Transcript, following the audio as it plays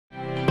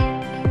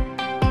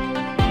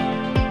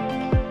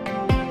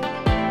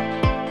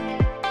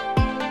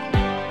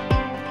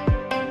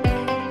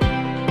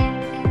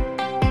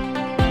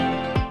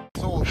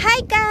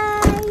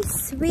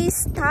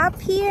stop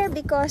here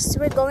because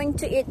we're going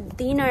to eat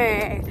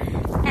dinner.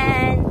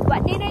 And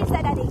what dinner is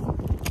that, Daddy?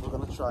 We're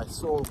gonna try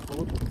soul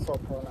food,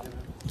 South Carolina.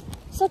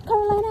 South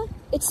Carolina?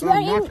 It's No,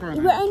 we're North in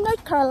Carolina. we're in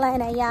North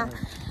Carolina, yeah.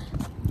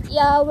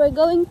 Yeah, we're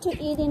going to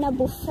eat in a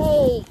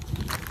buffet.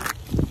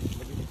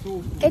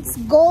 It's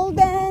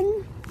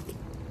golden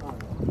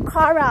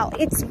coral.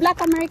 It's Black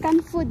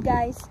American food,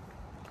 guys.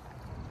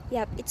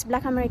 Yep, it's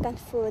Black American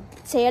food.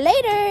 See you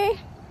later.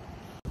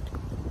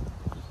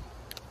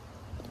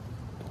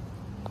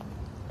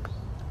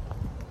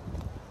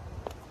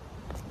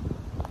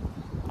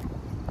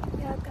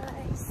 Yeah,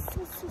 guys.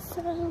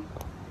 So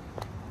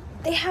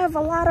they have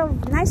a lot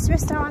of nice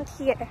restaurants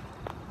here.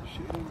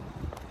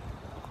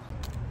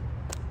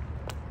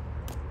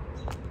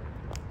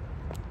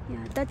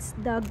 Yeah, that's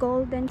the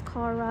golden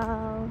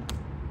coral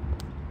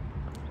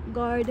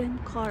garden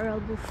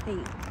coral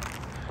buffet.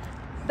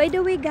 By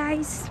the way,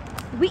 guys,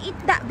 we eat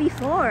that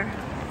before.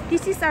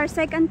 This is our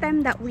second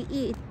time that we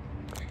eat.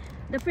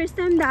 The first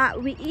time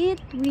that we eat,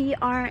 we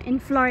are in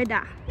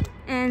Florida,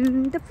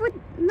 and the food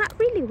not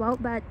really wow,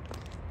 but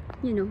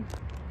you know,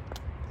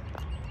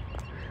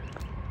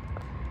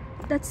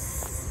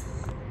 that's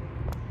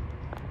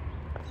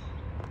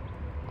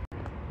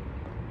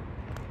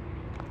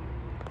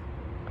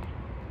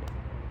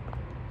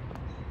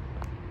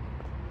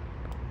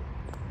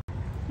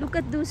look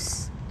at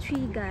those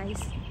tree,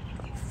 guys,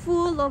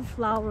 full of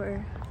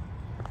flower.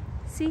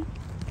 See,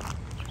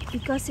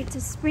 because it's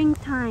a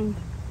springtime.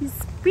 It's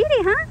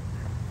pretty, huh?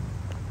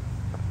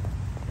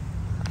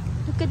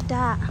 Look at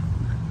that.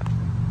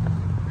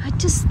 I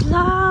just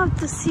love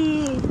to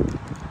see it.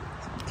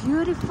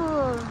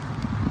 Beautiful.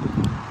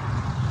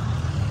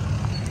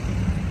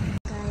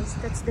 Guys,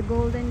 that's the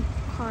golden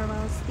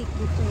coral stick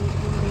buffet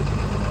in Lake.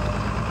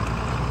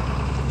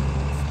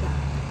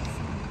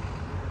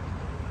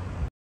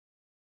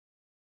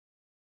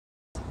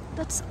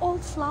 That's all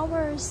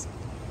flowers.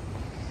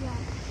 Yeah,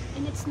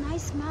 and it's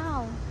nice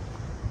smell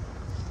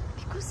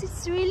because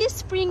it's really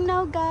spring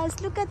now,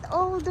 guys. Look at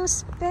all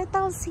those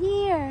petals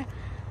here.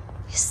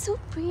 It's so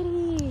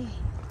pretty.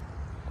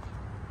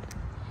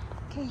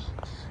 Okay,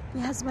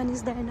 my husband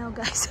is there now,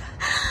 guys.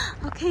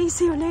 Okay,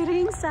 see you later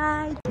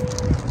inside.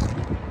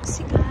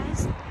 See,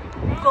 guys,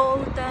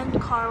 golden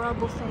coral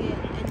buffet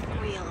and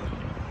grill.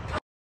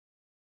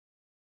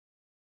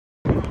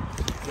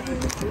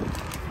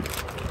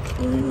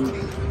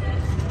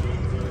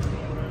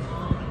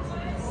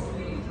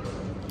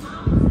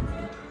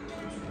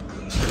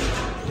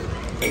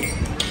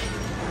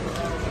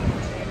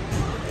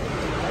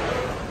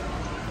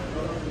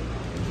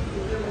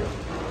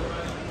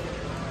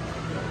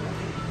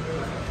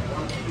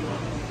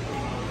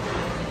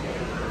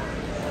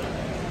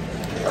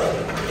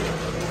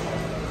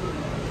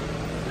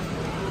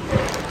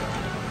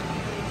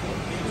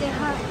 They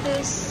have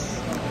this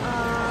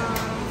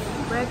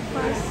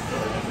breakfast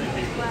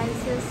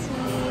prices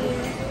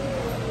here.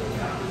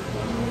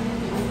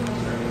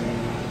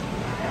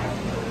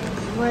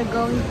 We're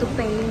going to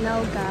pay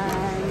now,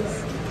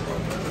 guys.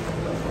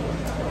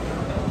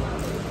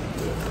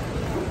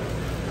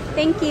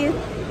 Thank you.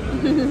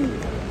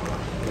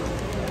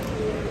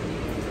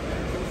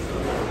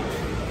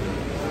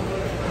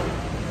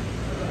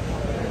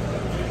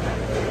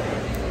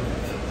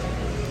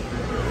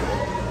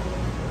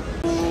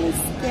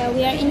 Yeah,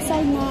 we are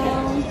inside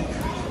now.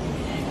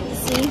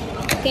 See,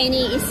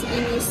 Kenny is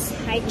in his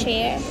high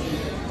chair.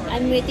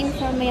 I'm waiting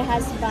for my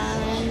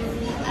husband.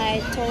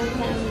 I told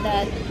him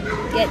that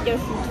get your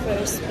food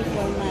first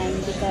before mine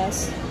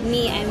because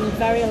me, I'm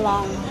very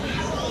long.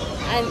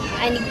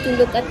 I need to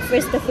look at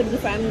first the food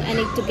before I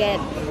need to get.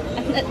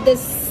 I'm not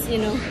this, you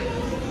know.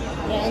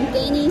 Yeah, and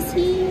Kenny's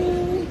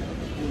here.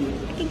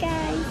 Okay,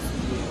 guys.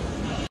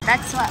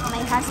 That's what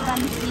my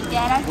husband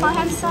prepared for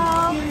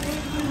himself.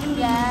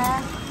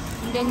 Yeah.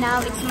 And then now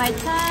it's my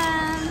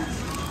turn.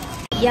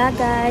 Yeah,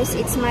 guys,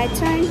 it's my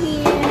turn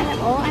here.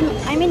 Oh,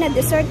 I'm in a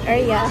dessert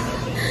area.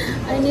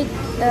 I need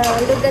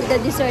look at the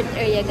dessert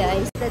area,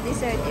 guys. The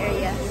dessert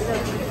area.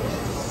 Look.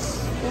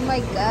 Oh my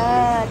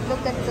God!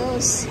 Look at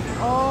those.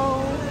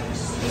 All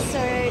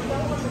dessert.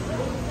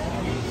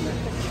 Look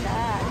at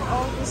that.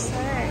 All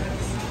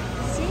desserts.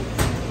 See?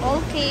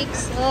 All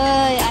cakes.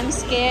 Oh, I'm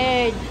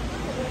scared.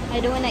 I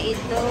don't wanna eat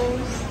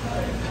those.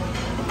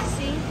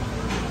 See?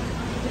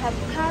 We have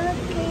carrot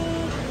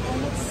cake, and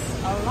it's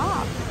a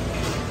lot.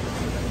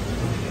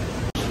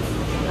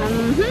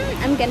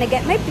 I'm gonna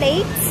get my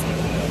plates.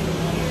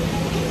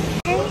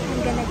 Okay, I'm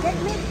gonna get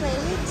my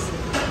plates.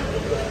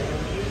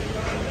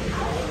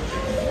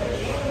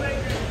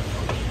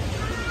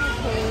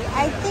 Okay,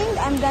 I think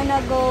I'm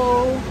gonna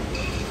go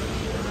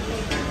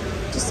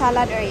to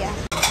salad area.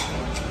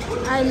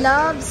 I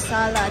love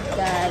salad,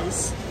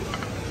 guys.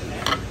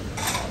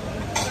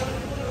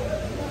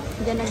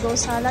 I'm gonna go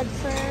salad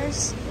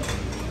first.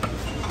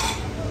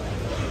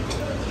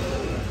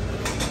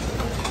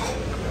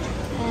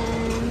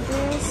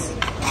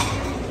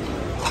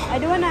 I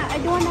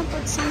don't wanna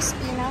put some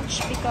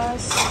spinach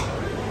because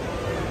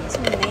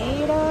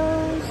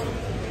tomatoes.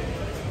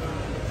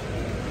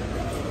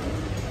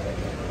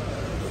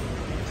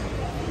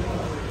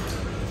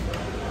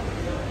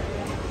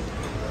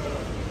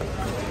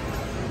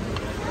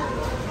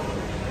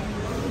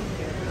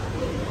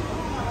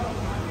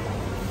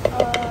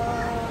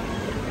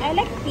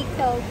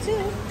 pickle too.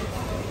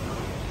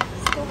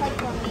 It's too hard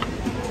for me.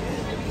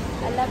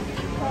 I love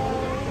pickle.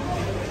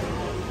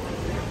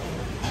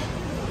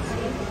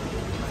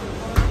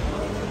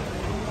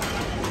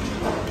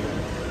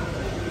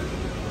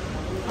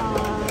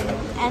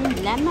 And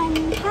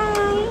lemon.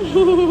 Hi!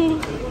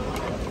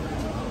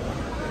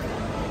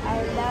 I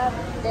love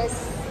this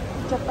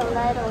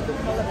chocolate, or the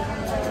color.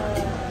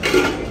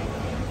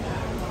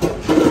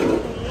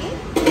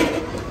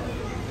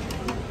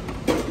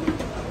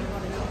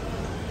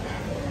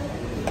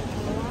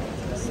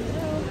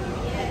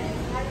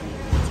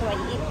 So I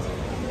eat.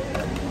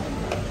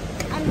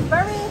 I'm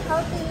very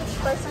healthy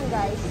person,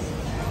 guys.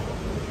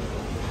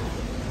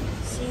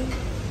 See?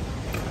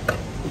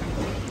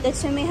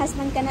 That's why my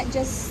husband cannot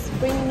just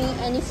bring me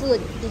any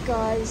food,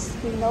 because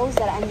he knows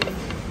that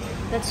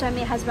that's why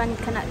my husband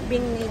cannot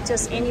bring me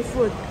just any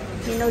food.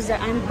 He knows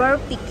that I'm very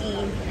picky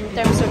in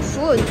terms of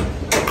food.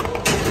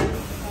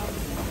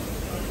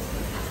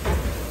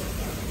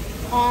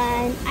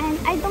 And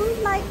I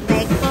don't like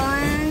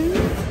bacon.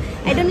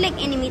 I don't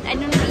like any meat. I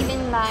don't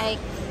even like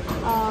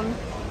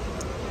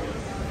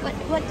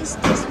what is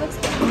this? What's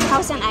the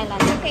Thousand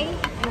Islands? Okay,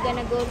 I'm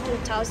gonna go to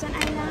Thousand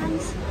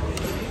Islands.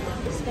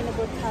 Just gonna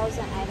go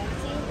Thousand Islands.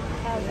 See?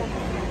 Thousand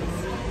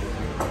Islands.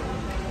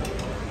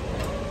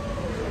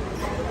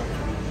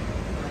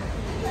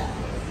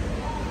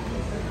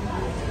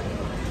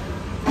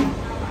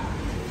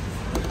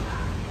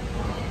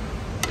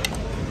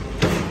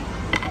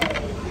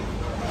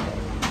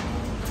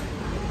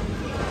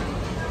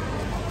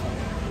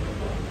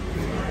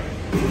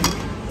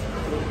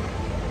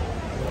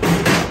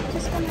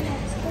 Just come on,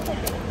 let's go to it.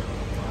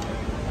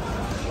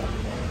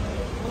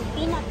 And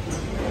peanut. This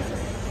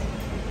is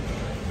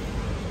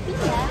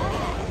peanut.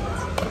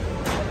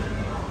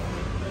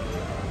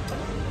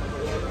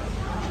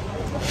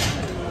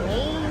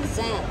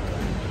 Raisin.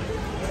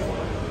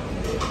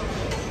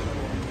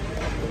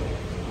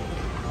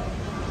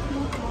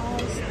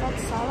 Because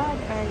that's salad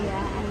area,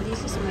 and this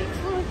is my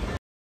food.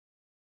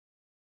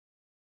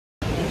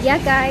 Yeah,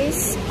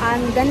 guys,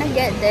 I'm gonna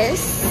get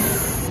this,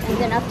 and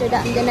then after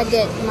that, I'm gonna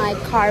get my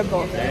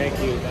carbo. Thank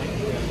you.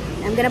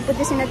 I'm gonna put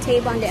this in a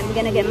table, and then I'm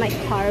gonna get my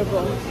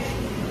carbo.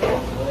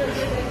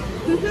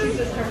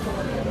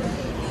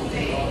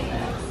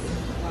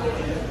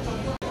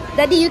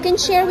 Daddy, you can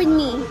share with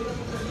me.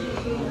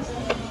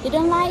 You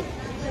don't like?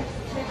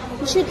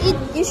 You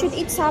should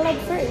eat salad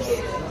first.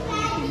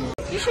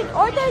 You should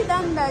order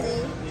them,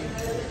 Daddy.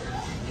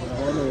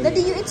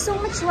 Daddy, you eat so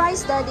much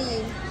rice,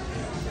 Daddy.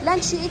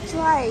 Lunch, you eat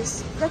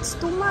rice. That's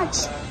too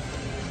much.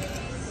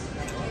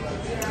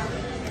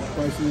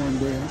 Spicy one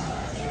day, huh?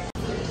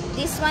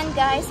 This one,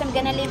 guys, I'm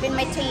gonna leave in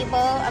my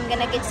table. I'm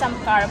gonna get some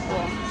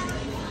carbo.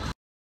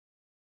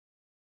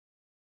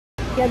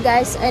 Yeah,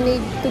 guys, I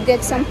need to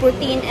get some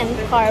protein and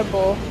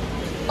carbo.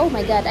 Oh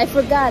my god, I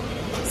forgot.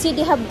 See,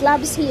 they have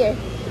gloves here.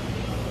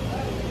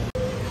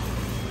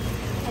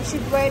 I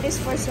should wear this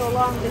for so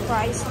long before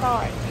I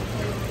start.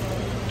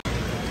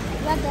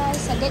 Yeah,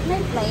 guys, I get my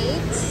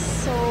plates.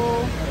 So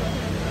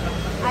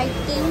I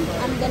think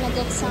I'm gonna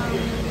get some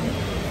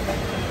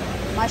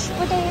mashed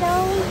potato.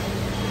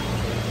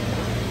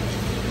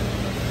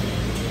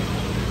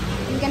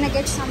 I'm gonna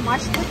get some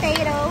mashed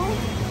potato.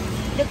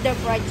 Look, the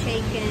fried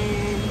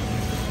chicken.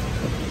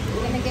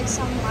 I'm gonna get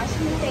some mashed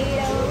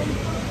potato.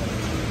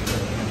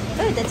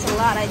 Oh, that's a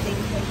lot, I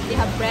think. They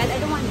have bread. I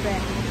don't want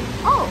bread.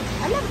 Oh,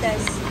 I love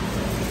this.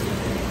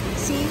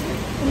 See?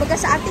 Kumbaga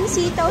sa ating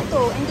sitaw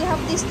to. And they have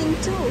this thing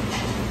too.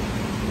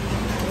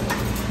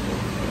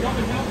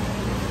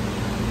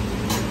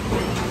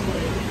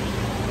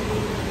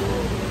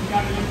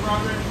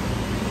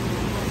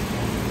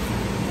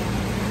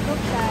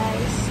 Look,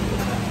 guys.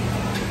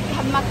 They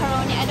have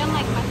macaroni. I don't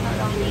like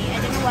macaroni.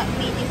 I don't know what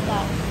meat is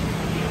that.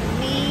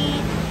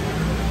 Meat.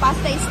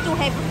 Pasta is too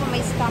heavy for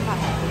my stomach.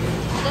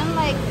 I don't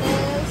like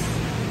this.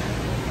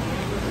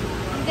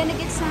 I'm gonna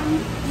get some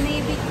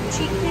maybe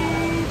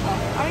chicken or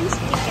orange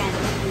chicken.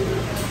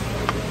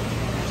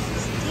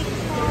 Stick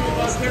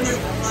fries.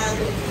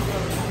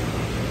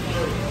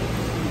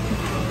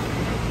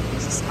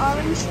 This is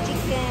orange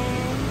chicken.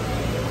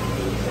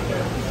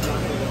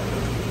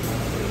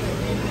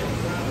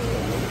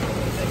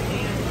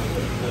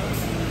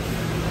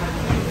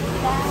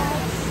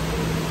 That's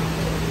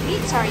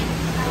meat, sorry.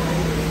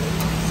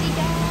 See,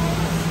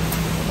 guys?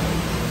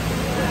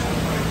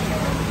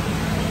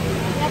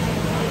 Yep.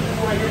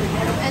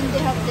 And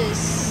they have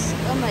this.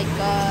 Oh my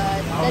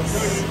god,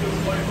 that's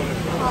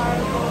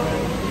horrible.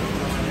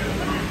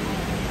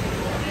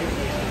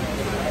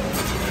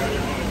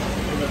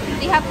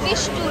 They have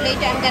fish too.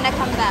 Later I'm gonna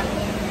come back.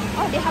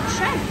 Oh, they have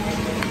shrimp.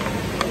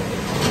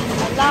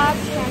 I love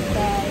shrimp,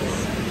 guys.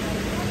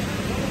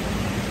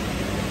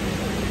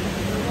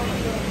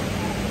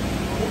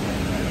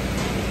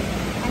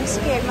 I'm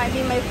scared. Might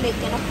be my plate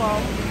gonna fall.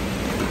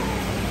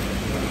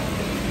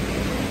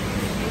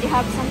 They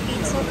have some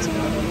pizza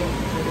too.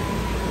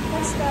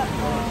 What's the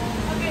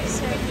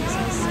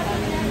services?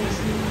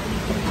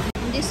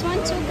 This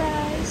one too,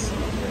 guys.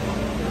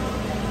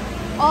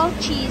 All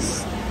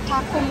cheese,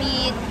 taco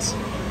meat,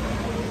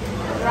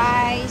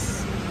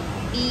 rice,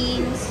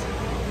 beans,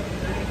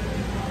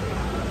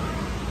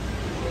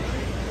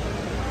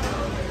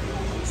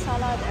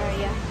 salad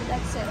area.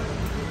 That's it.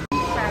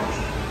 Fresh,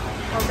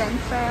 oven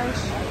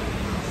fresh,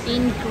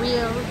 in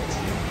grilled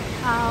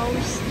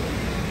house.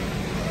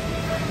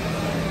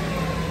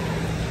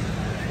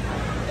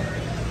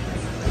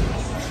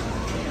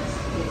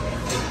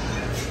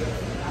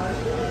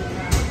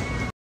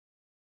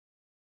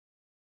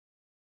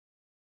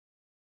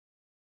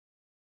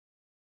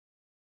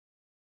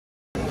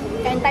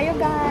 Kain tayo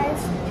guys.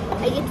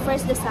 I eat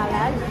first the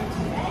salad.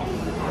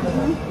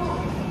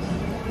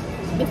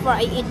 Before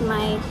I eat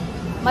my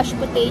mashed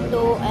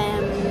potato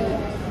and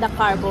the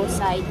carbo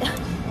side.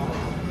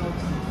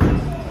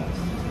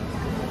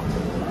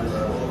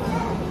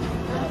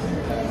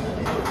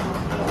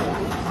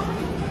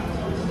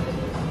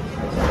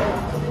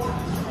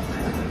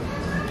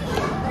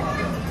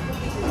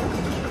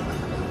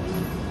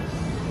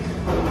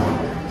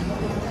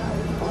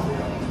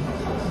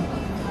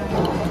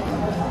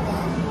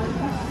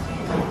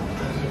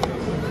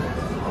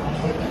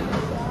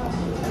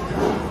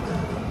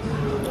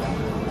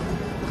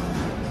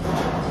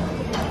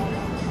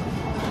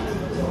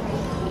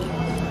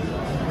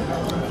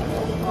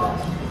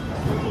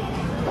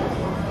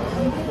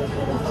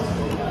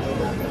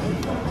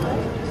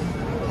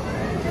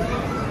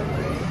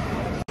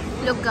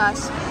 Look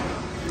guys,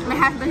 my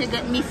husband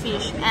got me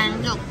fish,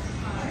 and look,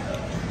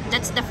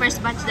 that's the first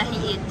batch that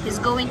he ate. He's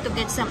going to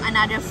get some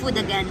another food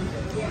again.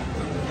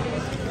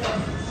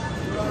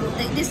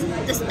 This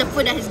the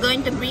food that he's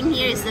going to bring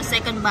here is the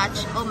second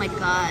batch. Oh my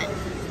god.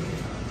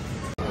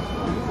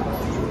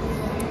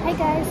 Hi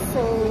guys,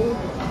 so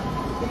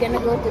we're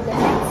gonna go to the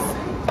next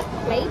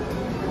plate.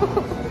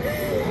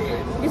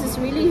 This is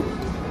really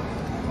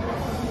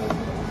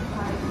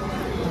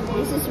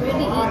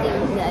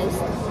eating guys.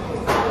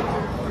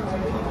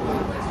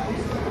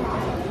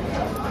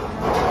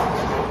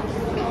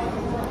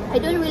 I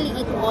don't really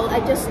eat all.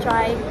 I just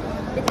try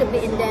a little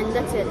bit and then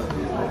that's it.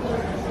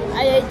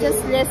 I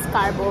just less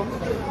carbo.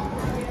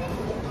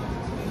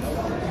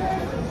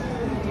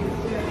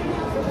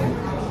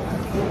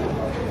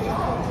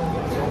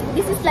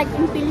 This is like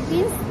in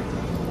Philippines.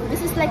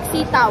 This is like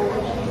sitaw.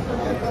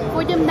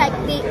 For them, like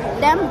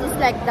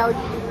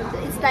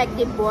it's like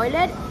they boil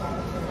it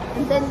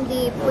and then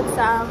they put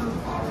some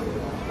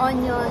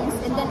onions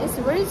and then it's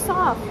very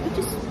soft, which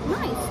is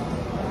nice.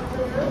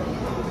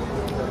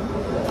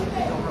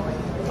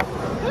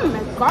 Oh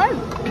my god!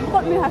 Look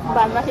at my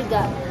husband, what he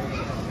got.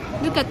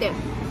 Look at it.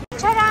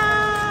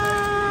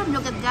 Ta-da!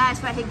 Look at guys,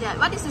 what he got.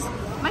 What is this?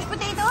 Mashed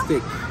potato?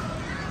 Steak.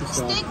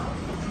 Steak?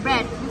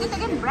 Bread. Look at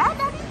again, bread,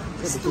 Daddy?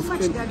 It's too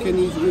much, Daddy.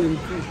 Kenny's eating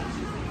fish.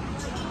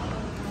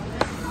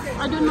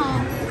 I don't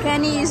know.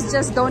 Kenny is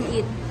just don't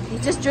eat. He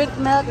just drink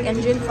milk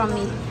and drink from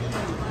me.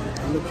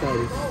 I'm gonna try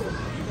this.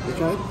 You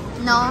try it?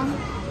 No.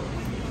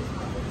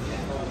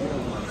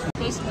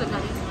 Tastes good,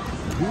 Daddy.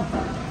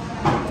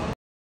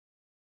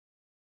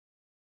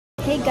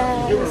 Hey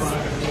guys.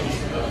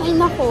 Ay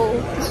nako.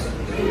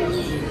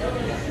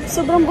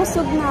 Sobrang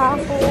busog na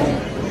ako.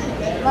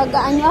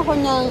 Mag-ano ako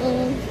ng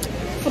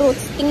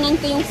fruits. Tingnan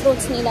ko yung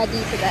fruits nila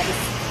dito guys.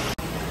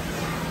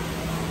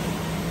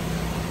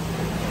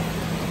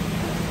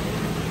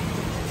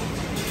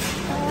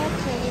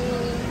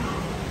 Okay.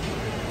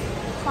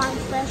 Farm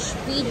fresh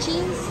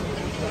veggies.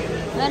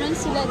 Meron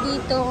sila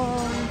dito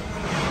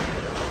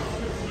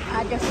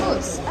other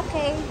fruits.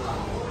 Okay.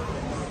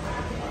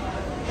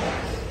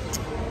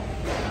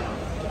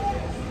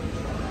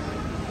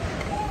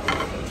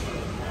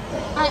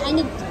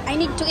 I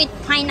need to eat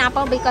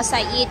pineapple because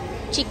I eat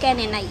chicken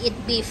and I eat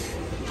beef,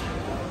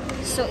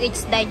 so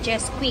it's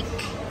digest quick.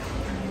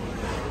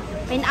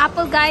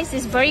 Pineapple guys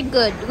is very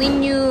good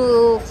when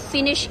you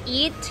finish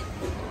eat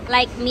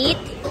like meat.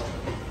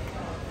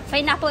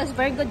 Pineapple is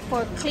very good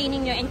for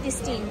cleaning your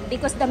intestine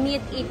because the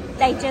meat it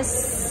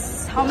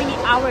digests how many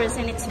hours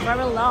and it's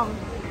very long,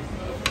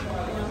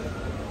 you know?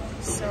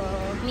 So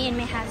me and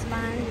my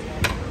husband,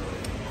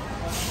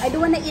 I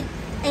don't want to eat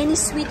any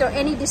sweet or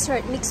any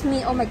dessert. Makes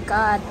me, oh my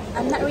god,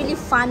 I'm not really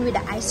fun with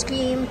the ice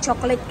cream,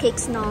 chocolate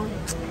cakes, no,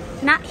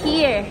 not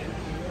here.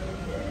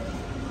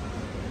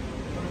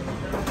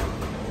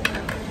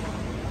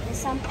 There's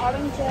some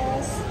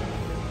oranges.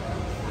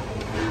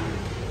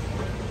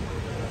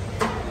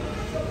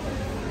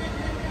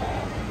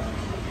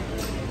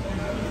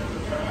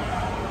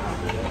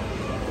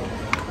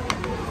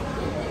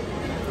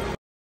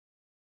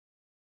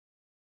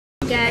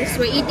 Guys,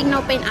 we're eating now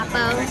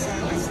pineapple.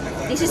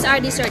 This is our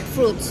dessert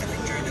fruits.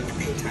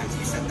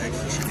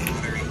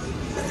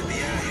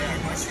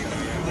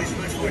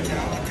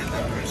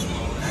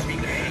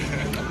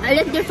 I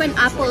like different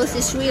apples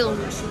is real.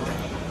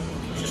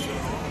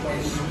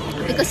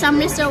 Because some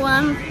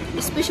restaurant,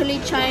 especially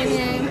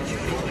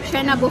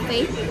China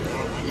buffet,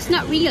 it's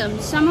not real.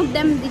 Some of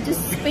them, they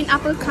just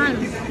pineapple can,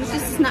 which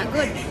is not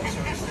good.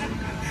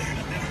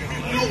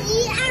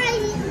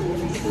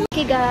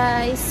 Okay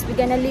guys, we're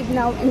gonna leave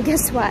now and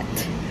guess what?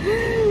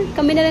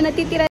 Kami na lang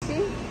natitira.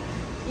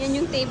 Yan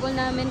yung table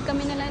namin.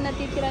 Kami na lang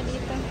natitira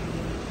dito.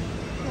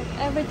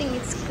 everything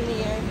is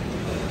clear.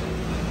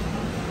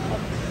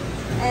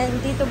 And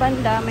dito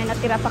banda, may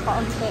natira pa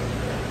kaunti.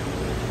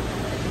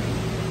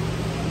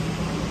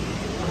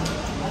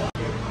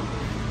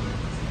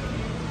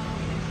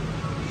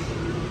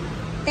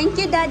 Thank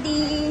you,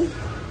 Daddy.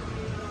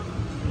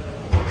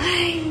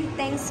 Ay,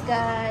 thanks,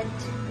 God.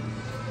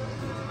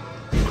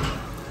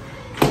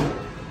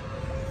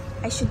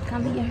 I should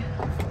come here.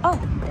 Oh,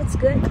 that's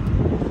good.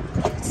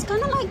 It's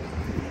kind of like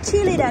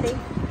chilly, Daddy.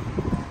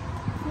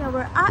 Yeah,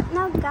 we're out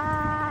now,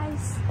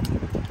 guys.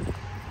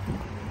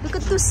 Look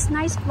at those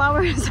nice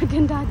flowers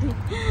again, Daddy.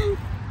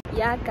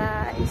 Yeah,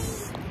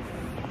 guys.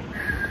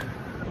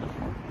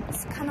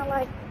 It's kind of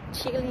like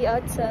chilly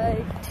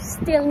outside.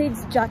 Still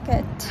needs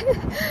jacket.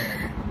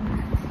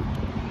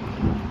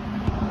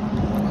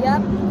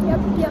 Yep.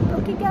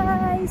 Okay,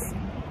 guys.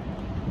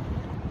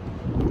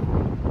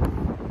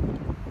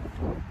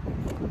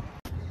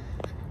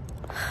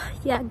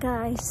 Yeah,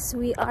 guys,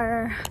 we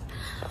are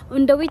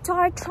on the way to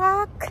our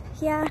truck.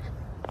 Yeah,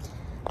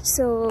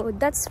 so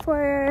that's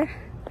for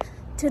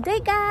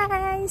today,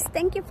 guys.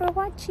 Thank you for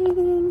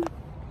watching.